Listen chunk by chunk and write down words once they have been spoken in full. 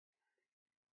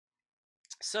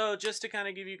So just to kind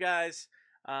of give you guys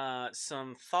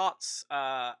some thoughts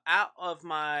out of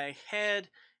my head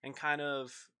and kind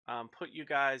of put you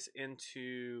guys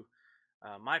into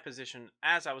my position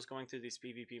as I was going through these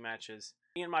PvP matches.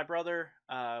 Me and my brother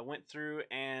went through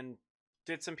and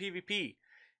did some PvP,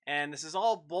 and this is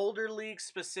all Boulder League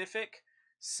specific.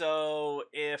 So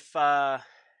if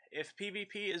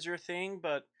PvP is your thing,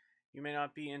 but you may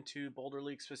not be into Boulder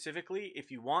League specifically,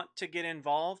 if you want to get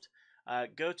involved,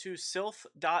 go to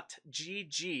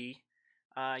sylph.gg.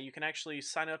 You can actually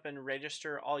sign up and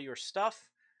register all your stuff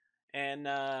and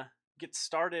get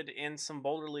started in some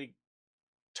Boulder League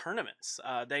tournaments.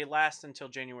 They last until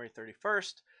January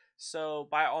 31st, so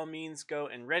by all means, go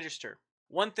and register.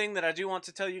 One thing that I do want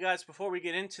to tell you guys before we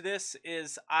get into this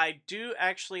is I do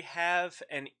actually have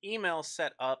an email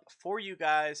set up for you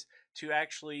guys to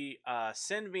actually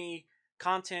send me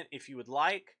content if you would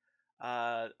like.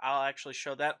 I'll actually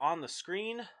show that on the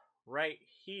screen right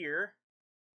here.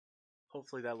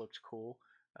 Hopefully that looked cool.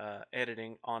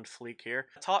 Editing on fleek here.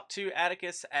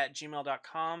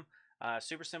 talk2atticus@gmail.com.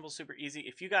 Super simple, super easy.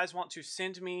 If you guys want to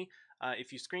send me,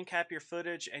 if you screen cap your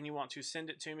footage and you want to send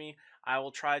it to me, I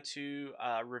will try to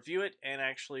review it and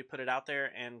actually put it out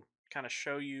there and kind of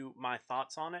show you my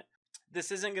thoughts on it.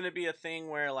 This isn't going to be a thing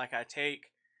where like I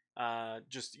take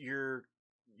just your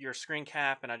screen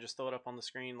cap and I just throw it up on the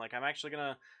screen. Like I'm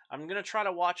gonna try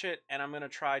to watch it and I'm gonna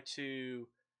try to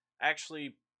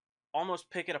actually almost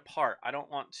pick it apart. I don't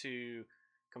want to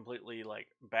completely like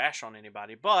bash on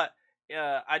anybody, but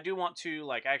I do want to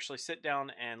like actually sit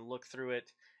down and look through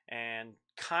it and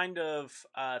kind of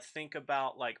think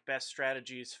about like best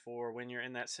strategies for when you're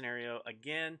in that scenario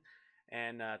again,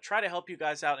 and try to help you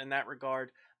guys out in that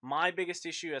regard. My biggest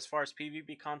issue as far as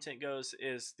PvP content goes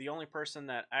is the only person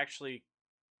that actually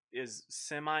is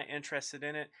semi interested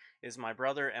in it is my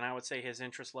brother, and I would say his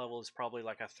interest level is probably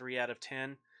like a 3 out of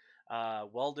 10.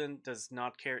 Weldon does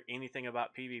not care anything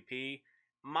about PvP.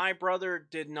 My brother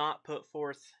did not put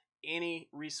forth any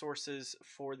resources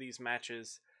for these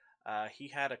matches. He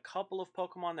had a couple of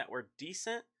Pokemon that were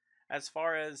decent as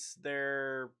far as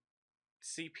their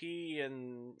CP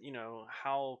and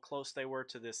how close they were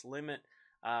to this limit.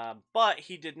 But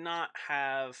he did not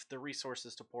have the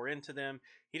resources to pour into them.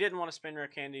 He didn't want to spend rare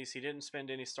candies. He didn't spend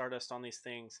any Stardust on these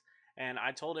things, and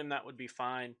I told him that would be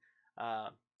fine.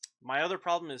 My other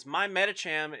problem is my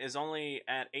Medicham is only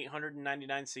at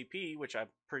 899 CP, which I'm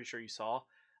pretty sure you saw,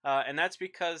 and that's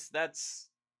because that's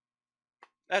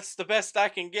the best I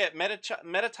can get.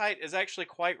 Metatite is actually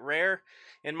quite rare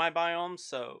in my biome,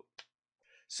 so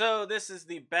this is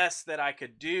the best that I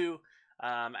could do.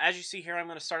 As you see here, I'm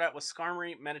going to start out with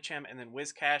Skarmory, Medicham, and then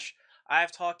Whiscash.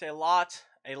 I've talked a lot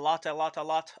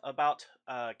about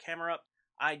Camerupt.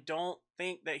 I don't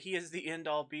think that he is the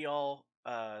end-all, be-all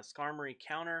Skarmory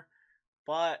counter,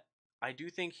 but I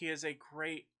do think he is a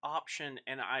great option,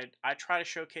 and I try to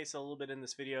showcase a little bit in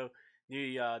this video.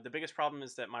 The biggest problem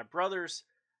is that my brother's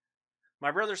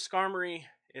Skarmory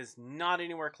is not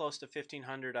anywhere close to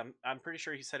 1500. I'm pretty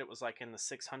sure he said it was like in the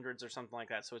 600s or something like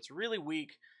that. So it's really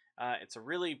weak. It's a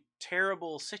really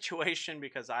terrible situation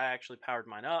because I actually powered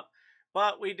mine up.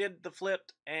 But we did the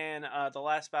flipped, and the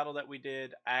last battle that we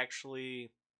did,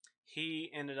 actually, he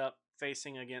ended up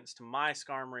facing against my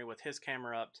Skarmory with his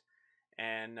Camerupt.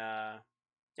 And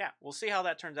yeah, we'll see how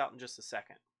that turns out in just a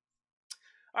second.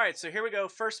 All right, so here we go.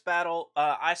 First battle.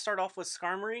 I start off with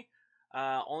Skarmory.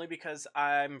 Only because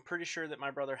I'm pretty sure that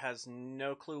my brother has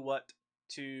no clue what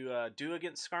to do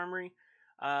against Skarmory.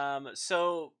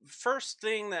 So first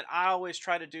thing that I always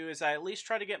try to do is I at least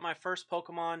try to get my first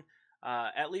Pokemon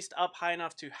at least up high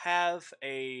enough to have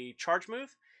a charge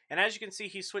move. And as you can see,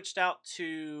 he switched out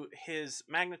to his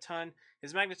Magneton.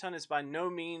 His Magneton is by no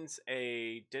means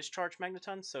a discharge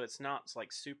Magneton, so it's not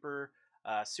like super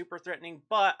threatening.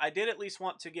 But I did at least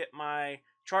want to get my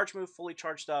charge move fully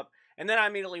charged up. And then I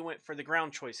immediately went for the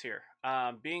ground choice here.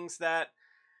 Being that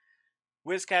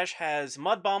Whiscash has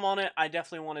Mud Bomb on it, I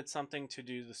definitely wanted something to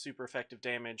do the super effective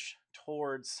damage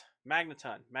towards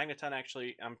Magneton. Magneton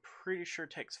actually, I'm pretty sure,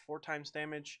 takes 4 times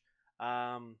damage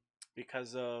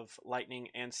because of Lightning,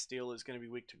 and Steel is going to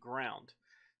be weak to ground.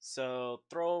 So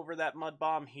throw over that Mud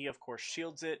Bomb. He, of course,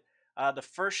 shields it. The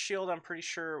first shield, I'm pretty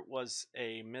sure, was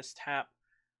a mishap.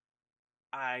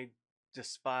 I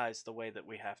despise the way that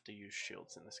we have to use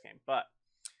shields in this game. But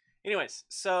anyways,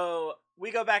 so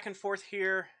we go back and forth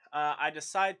here. I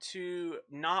decide to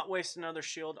not waste another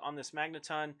shield on this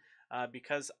Magneton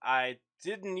because I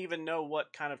didn't even know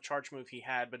what kind of charge move he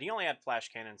had, but he only had Flash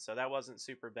Cannon, so that wasn't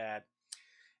super bad.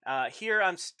 Here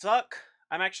I'm stuck.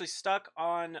 I'm actually stuck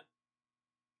on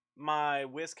my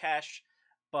Whiscash,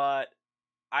 but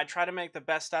I try to make the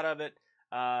best out of it.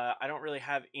 I don't really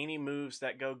have any moves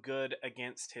that go good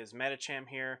against his Medicham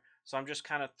here, so I'm just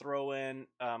kind of throwing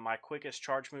my quickest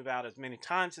charge move out as many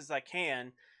times as I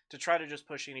can to try to just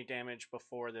push any damage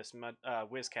before this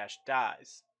Whiscash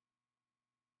dies.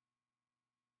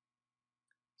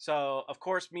 So, of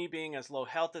course, me being as low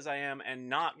health as I am and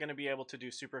not going to be able to do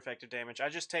super effective damage, I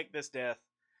just take this death.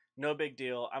 No big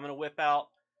deal. I'm going to whip out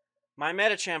my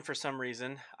Medicham for some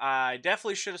reason. I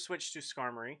definitely should have switched to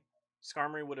Skarmory.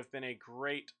 Skarmory would have been a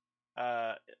great,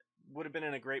 uh, would have been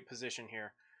in a great position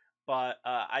here. But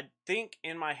I think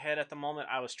in my head at the moment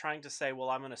I was trying to say, well,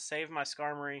 I'm going to save my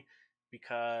Skarmory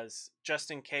because just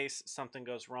in case something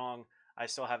goes wrong, I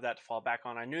still have that to fall back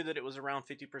on. I knew that it was around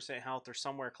 50% health or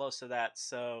somewhere close to that,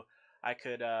 so I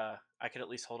could at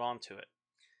least hold on to it.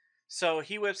 So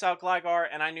he whips out Gligar,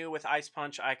 and I knew with Ice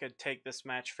Punch I could take this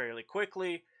match fairly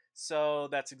quickly. So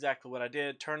that's exactly what I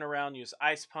did. Turn around, use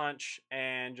Ice Punch,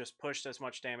 and just pushed as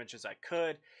much damage as I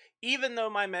could. Even though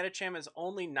my Medicham is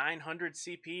only 900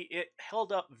 CP, it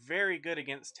held up very good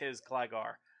against his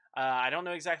Gligar. I don't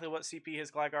know exactly what CP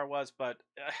his Gligar was, but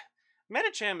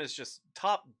Medicham is just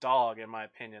top dog in my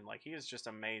opinion. Like, he is just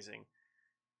amazing.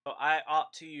 So I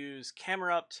opt to use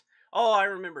Camerupt. Oh, I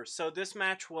remember. So this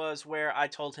match was where I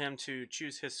told him to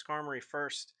choose his Skarmory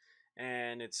first,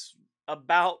 and it's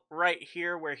about right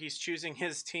here where he's choosing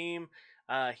his team.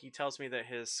 He tells me that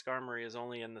his Skarmory is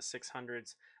only in the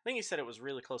 600s. I think he said it was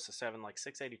really close to 7, like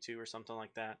 682 or something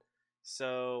like that.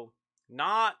 So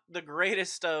not the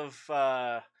greatest of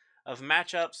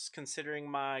matchups, considering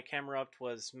my Camerupt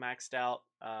was maxed out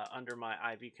under my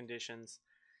IV conditions.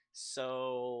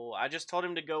 So I just told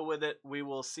him to go with it. We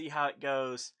will see how it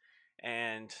goes.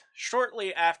 And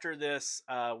shortly after this,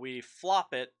 we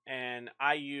flop it, and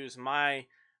I use my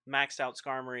maxed out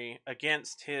Skarmory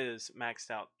against his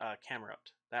maxed out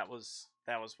Camerupt. That was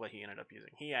what he ended up using.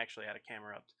 He actually had a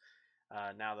Camerupt.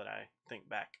 Now that I think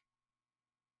back.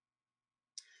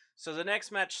 So the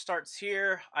next match starts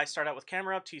here. I start out with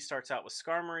Camerupt. He starts out with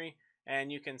Skarmory.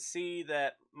 And you can see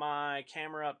that my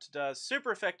Camerupt does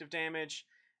super effective damage.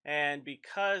 And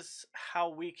because how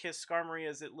weak his Skarmory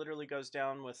is, it literally goes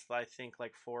down with, I think,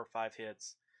 like 4 or 5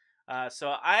 hits. So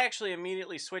I actually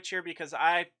immediately switch here because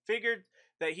I figured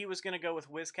that he was going to go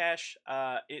with Whiscash.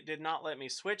 It did not let me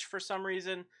switch for some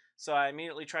reason. So I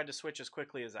immediately tried to switch as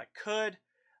quickly as I could.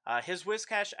 His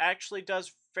Whiscash actually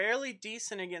does fairly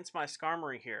decent against my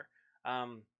Skarmory here.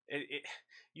 Um,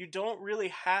 you don't really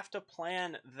have to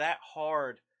plan that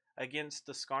hard against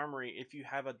the Skarmory if you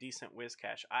have a decent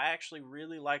Whiscash. I actually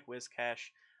really like Whiscash.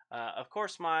 Of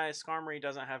course, my Skarmory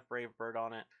doesn't have Brave Bird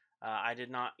on it. I did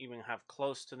not even have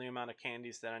close to the amount of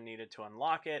candies that I needed to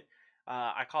unlock it.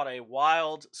 I caught a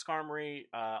wild Skarmory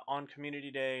on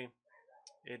Community Day.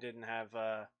 It didn't have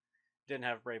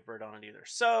Brave Bird on it either.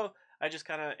 So I just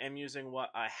kind of am using what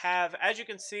I have. As you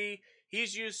can see,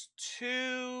 he's used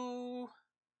 2,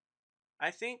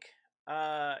 I think,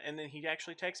 and then he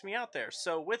actually takes me out there.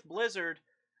 So with Blizzard,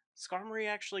 Skarmory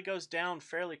actually goes down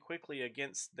fairly quickly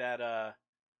against that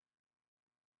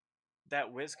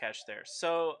Whiscash there.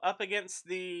 So up against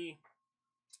the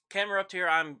Camerupt here,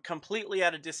 I'm completely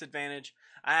at a disadvantage.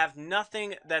 I have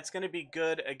nothing that's going to be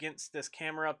good against this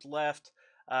Camerupt left.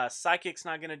 Psychic's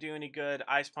not going to do any good.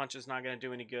 Ice Punch is not going to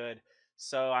do any good.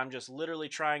 So I'm just literally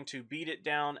trying to beat it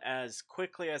down as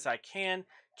quickly as I can.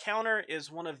 Counter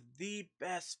is one of the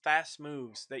best fast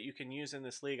moves that you can use in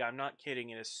this league. I'm not kidding.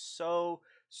 It is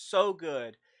so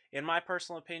good. In my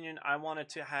personal opinion, I wanted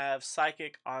to have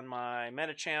Psychic on my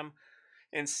Medicham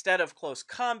instead of close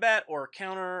combat or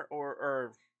counter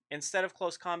or instead of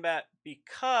close combat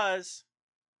because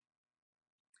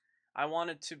I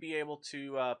wanted to be able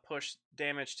to push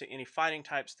damage to any fighting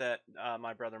types that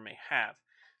my brother may have.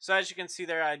 So as you can see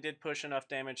there, I did push enough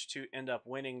damage to end up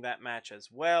winning that match as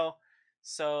well.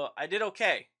 So I did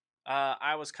okay.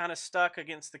 I was kind of stuck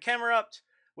against the Camerupt,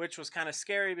 which was kind of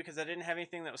scary because I didn't have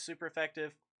anything that was super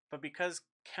effective. But because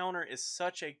counter is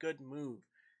such a good move,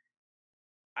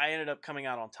 I ended up coming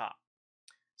out on top.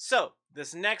 So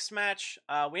this next match,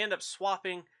 we end up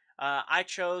swapping. I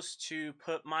chose to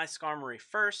put my Skarmory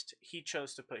first. He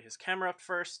chose to put his Camerupt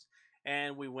first,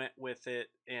 and we went with it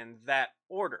in that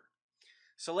order.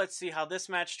 So let's see how this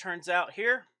match turns out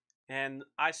here. And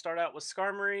I start out with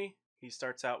Skarmory. He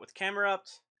starts out with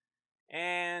Camerupt.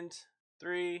 And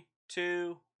 3,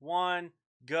 2, 1,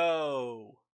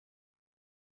 go.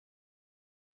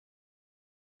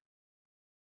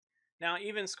 Now,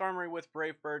 even Skarmory with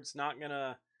Brave Bird's not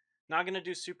gonna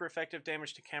do super effective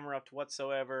damage to Camerupt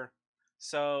whatsoever.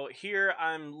 So here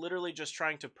I'm literally just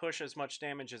trying to push as much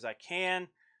damage as I can.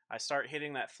 I start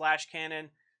hitting that flash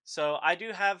cannon. So I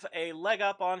do have a leg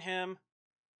up on him,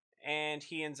 and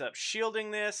he ends up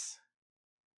shielding this.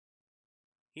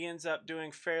 He ends up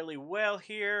doing fairly well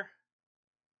here,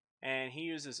 and he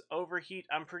uses overheat,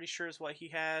 I'm pretty sure is what he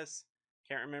has.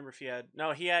 Can't remember if he had,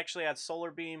 no, he actually had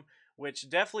solar beam, which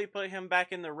definitely put him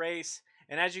back in the race.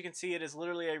 And as you can see, it is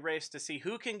literally a race to see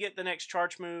who can get the next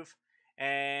charge move,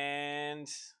 and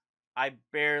I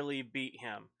barely beat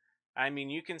him. I mean,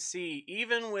 you can see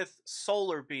even with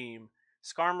solar beam,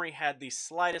 Skarmory had the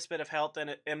slightest bit of health,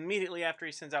 and immediately after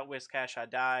he sends out Whiscash, I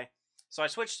die. So I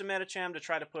switched to Medicham to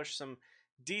try to push some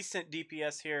decent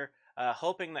DPS here,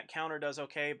 hoping that counter does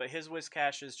okay, but his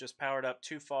Whiscash is just powered up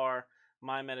too far.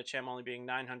 My Medicham only being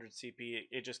 900 CP,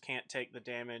 it just can't take the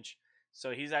damage.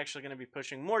 So he's actually going to be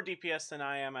pushing more DPS than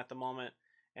I am at the moment,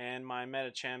 and my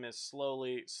Medicham is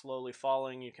slowly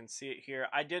falling. You can see it here.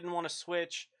 I didn't want to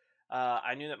switch.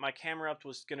 I knew that my Camerupt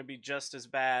was going to be just as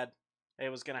bad. It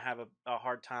was going to have a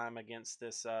hard time against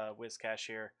this Whiscash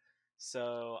here.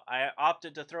 So I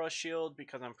opted to throw a shield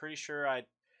because I'm pretty sure I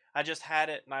just had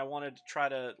it, and I wanted to try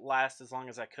to last as long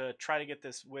as I could. Try to get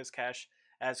this Whiscash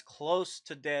as close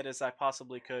to dead as I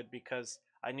possibly could because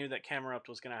I knew that Camerupt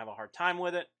was going to have a hard time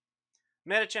with it.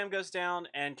 Medicham goes down,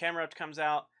 and Camerupt comes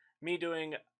out. Me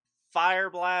doing Fire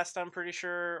Blast, I'm pretty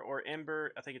sure, or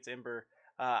Ember. I think it's Ember.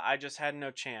 I just had no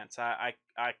chance. I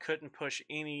couldn't push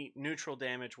any neutral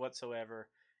damage whatsoever,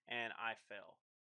 and I fell.